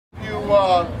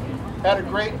had a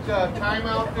great time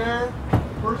out there.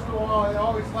 First of all, I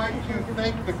always like to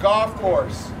thank the golf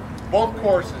course, both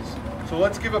courses. So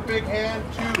let's give a big hand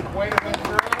to Buena,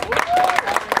 Ventura.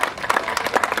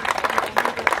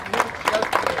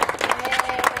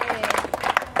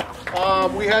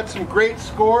 We had some great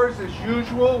scores as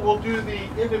usual. We'll do the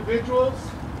individuals,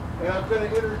 and I'm going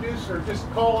to introduce or just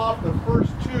call off the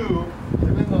first two,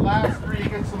 and then the last three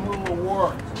get some little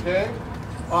awards, okay?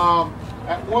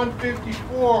 At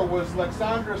 154 was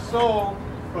Alexandra So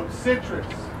from Citrus.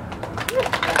 If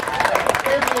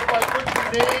I put your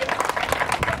name,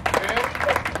 okay?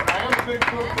 I am a good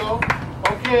cook though.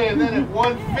 Okay, and then at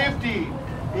 150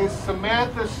 is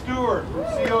Samantha Stewart from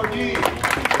COD.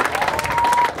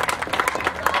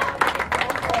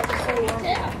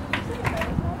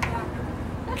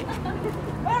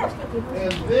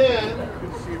 And then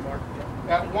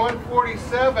at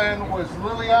 147 was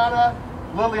Liliaga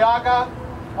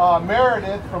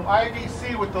Meredith from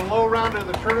IVC with the low round of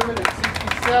the tournament at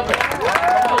 67.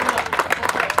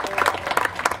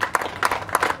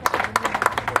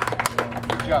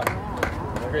 Good job.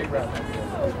 Great round.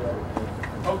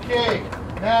 Okay,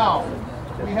 now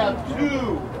we have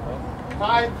two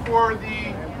tied for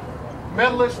the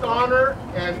medalist honor,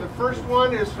 and the first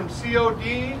one is from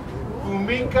COD,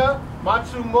 Fumika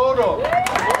Matsumoto.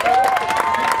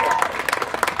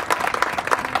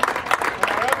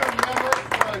 Our other medalist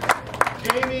was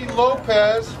Jamie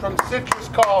Lopez from Citrus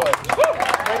College. Come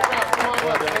on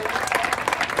up,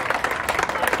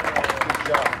 good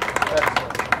job.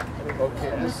 Excellent.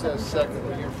 Okay, this says second,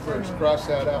 but you're first. Cross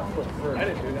that out, put first. I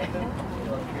didn't do that.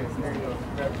 Okay, here you go.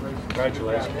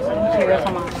 Congratulations.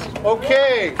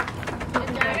 Okay.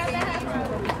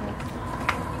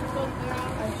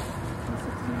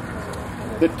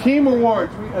 The team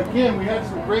awards. Again, we had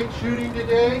some great shooting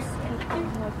today.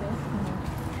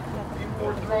 People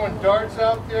were throwing darts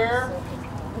out there.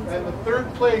 And the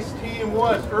third place team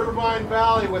was Irvine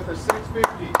Valley with a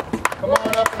 650. Come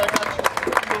on up and I got you a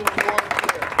little award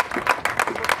here.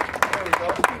 There we go.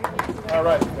 All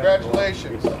right,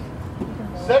 congratulations.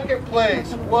 Second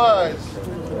place was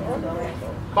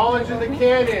College in the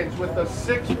Canyons with a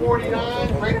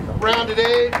 649. Great round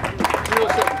today. Good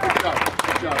job.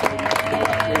 Good job.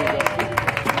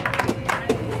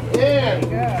 And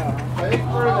I think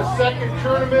we're in the second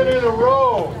tournament in a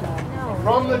row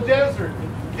from the desert,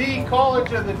 the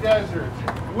College of the Desert,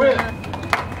 with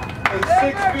a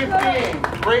 615.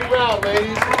 Great round,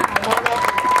 ladies. Come on up.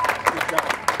 Good job.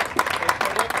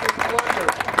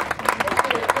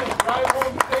 Okay, drive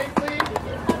home safely.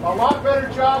 A lot better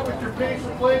job with your pace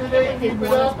of play today. Keep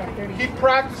it up. Keep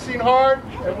practicing hard,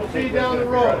 and we'll see you down the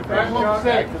road. Drive home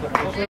safe.